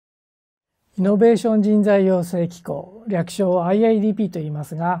イノベーション人材養成機構、略称 IIDP と言いま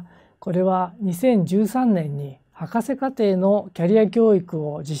すが、これは2013年に博士課程のキャリア教育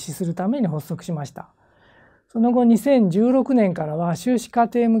を実施するために発足しました。その後2016年からは修士課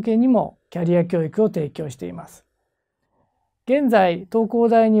程向けにもキャリア教育を提供しています。現在、東工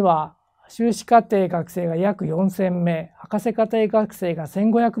大には修士課程学生が約4000名、博士課程学生が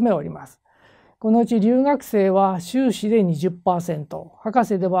1500名おります。このうち留学生は修士で 20%、博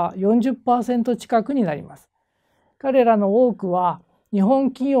士では 40% 近くになります。彼らの多くは日本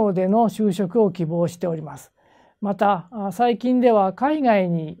企業での就職を希望しております。また、最近では海外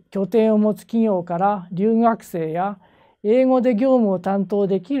に拠点を持つ企業から留学生や英語で業務を担当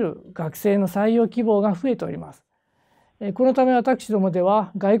できる学生の採用希望が増えております。このため私どもで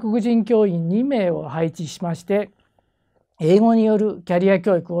は外国人教員2名を配置しまして、英語によるキャリア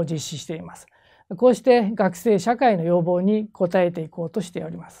教育を実施しています。こうして学生社会の要望に応えていこうとしてお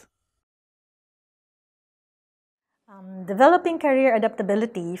ります。Developing career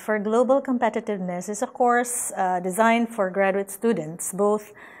adaptability for global competitiveness is a course designed for graduate students,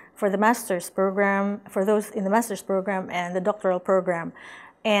 both for the master's program, for those in the master's program and the doctoral program.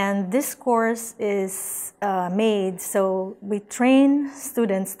 And this course is made so we train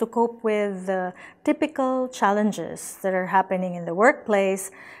students to cope with the typical challenges that are happening in the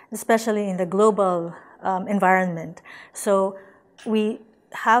workplace, especially in the global environment. So we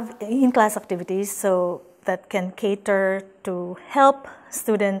have in-class activities that can cater to help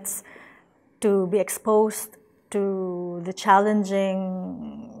students to be exposed to the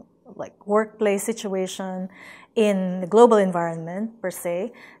challenging workplace situation in the global environment per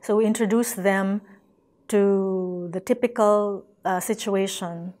se. So we introduce them to the typical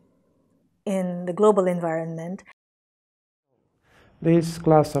situation in the global environment. This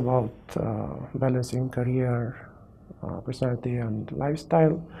class about balancing career, personality and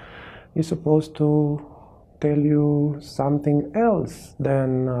lifestyle is supposed to tell you something else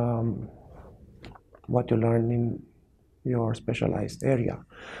than what you learn in your specialized area.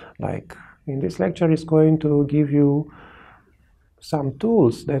 Like in this lecture, it's going to give you some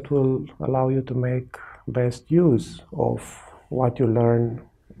tools that will allow you to make best use of what you learn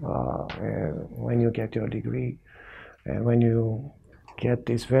when you get your degree and when you get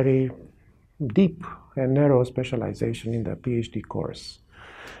this very deep and narrow specialization in the PhD course.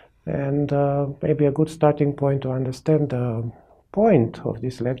 And maybe a good starting point to understand the point of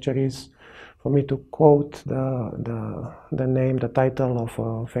this lecture is for me to quote the title of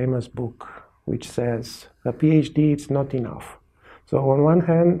a famous book, which says, "A PhD is not enough." So on one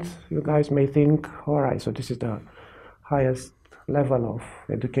hand, you guys may think, all right, so this is the highest level of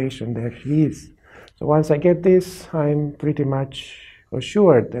education there is. So once I get this, I'm pretty much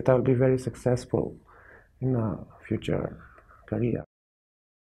assured that I'll be very successful in a future career.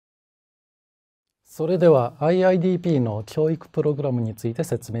 それでは IIDP の教育プログラムについて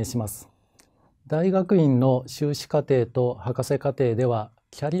説明します。大学院の修士課程と博士課程では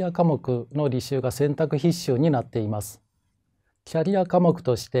キャリア科目の履修が選択必修になっています。キャリア科目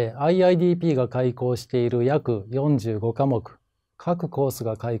として IIDP が開講している約45科目、各コース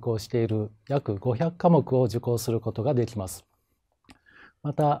が開講している約500科目を受講することができます。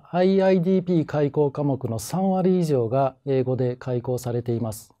また IIDP 開講科目の3割以上が英語で開講されてい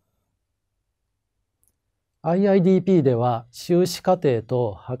ます。IIDP では修士課程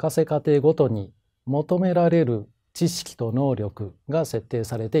と博士課程ごとに求められる知識と能力が設定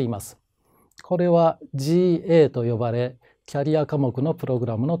されています。これは GA と呼ばれ、キャリア科目のプログ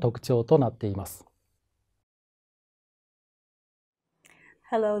ラムの特徴となっています。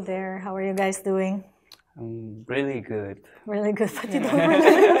Hello there, how are you guys doing? Really good. Really good, but you don't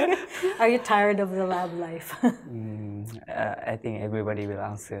really... Are you tired of the lab life? I think everybody will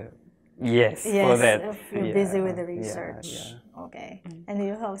answer yes, yes, for that. If you're busy with the research. Yeah. Okay. And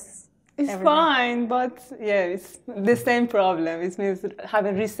you, how's It's fine, but yeah, it's the same problem. It means have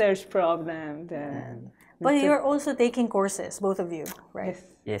a research problem. But you're also taking courses, both of you, right?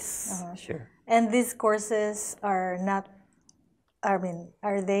 Yes, sure. And these courses are not,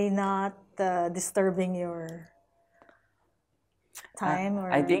 are they not disturbing your time?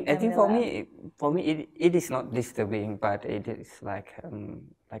 Or I think for me it is not disturbing, but it is like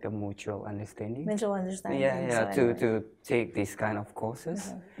a mutual understanding. Mutual understanding. Yeah, to take these kind of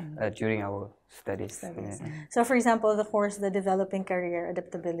courses during our studies. Yeah. So, for example, the course, the Developing Career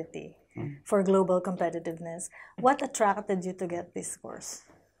Adaptability for Global Competitiveness. What attracted you to get this course?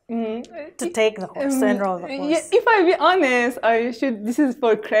 to take the course, to enroll the course? Yeah, if I be honest, I should. This is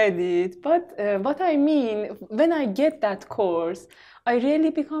for credit, but what I mean, when I get that course, I really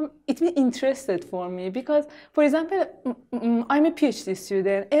become interested for me because, for example, I'm a PhD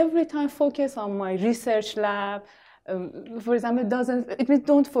student. Every time focus on my research lab. For example,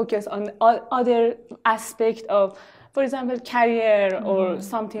 don't focus on other aspect of, for example, career or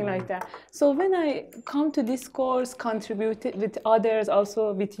something like that. So when I come to this course, contribute with others,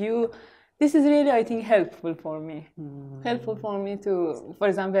 also with you, this is really, I think, helpful for me. Helpful for me to, for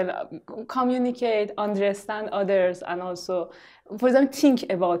example, communicate, understand others, and also, for example, think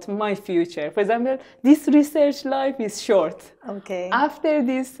about my future. For example, this research life is short. Okay. After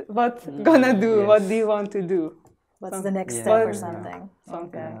this, what gonna do? What do you want to do? What's the next step or something?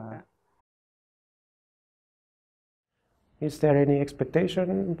 Something Okay. like that. Is there any expectation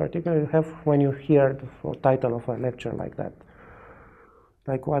in particular you have when you hear the title of a lecture like that?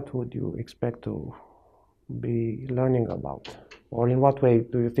 Like what would you expect to be learning about? Or in what way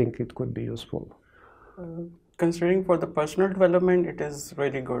do you think it could be useful? Considering for the personal development, it is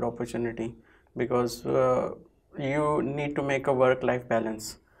really good opportunity because you need to make a work-life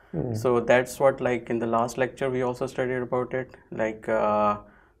balance. So that's what, like in the last lecture, we also studied about it, like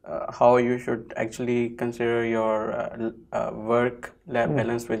how you should actually consider your work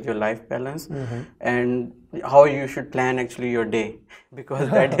balance with your life balance, and how you should plan actually your day, because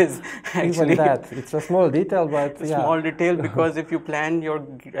that is actually Even that, it's a small detail, but yeah. Small detail, because if you plan your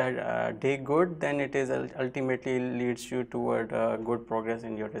day good, then it is ultimately leads you toward good progress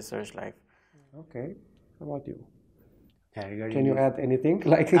in your research life. Okay, how about you? Yeah, can you add anything?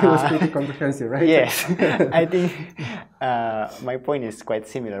 Like it was pretty comprehensive, right? Yes, I think my point is quite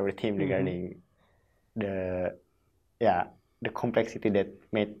similar with him regarding the complexity that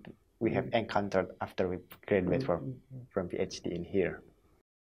we have encountered after we graduate from PhD in here.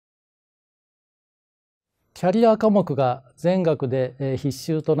 キャリア科目が全学で必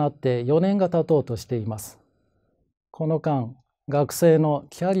修となって4年が経とうとしています。この間、学生の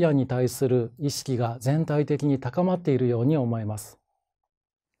キャリアに対する意識が全体的に高まっているように思えます。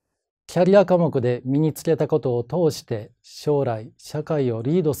キャリア科目で身につけたことを通して将来社会を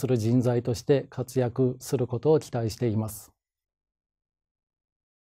リードする人材として活躍することを期待しています。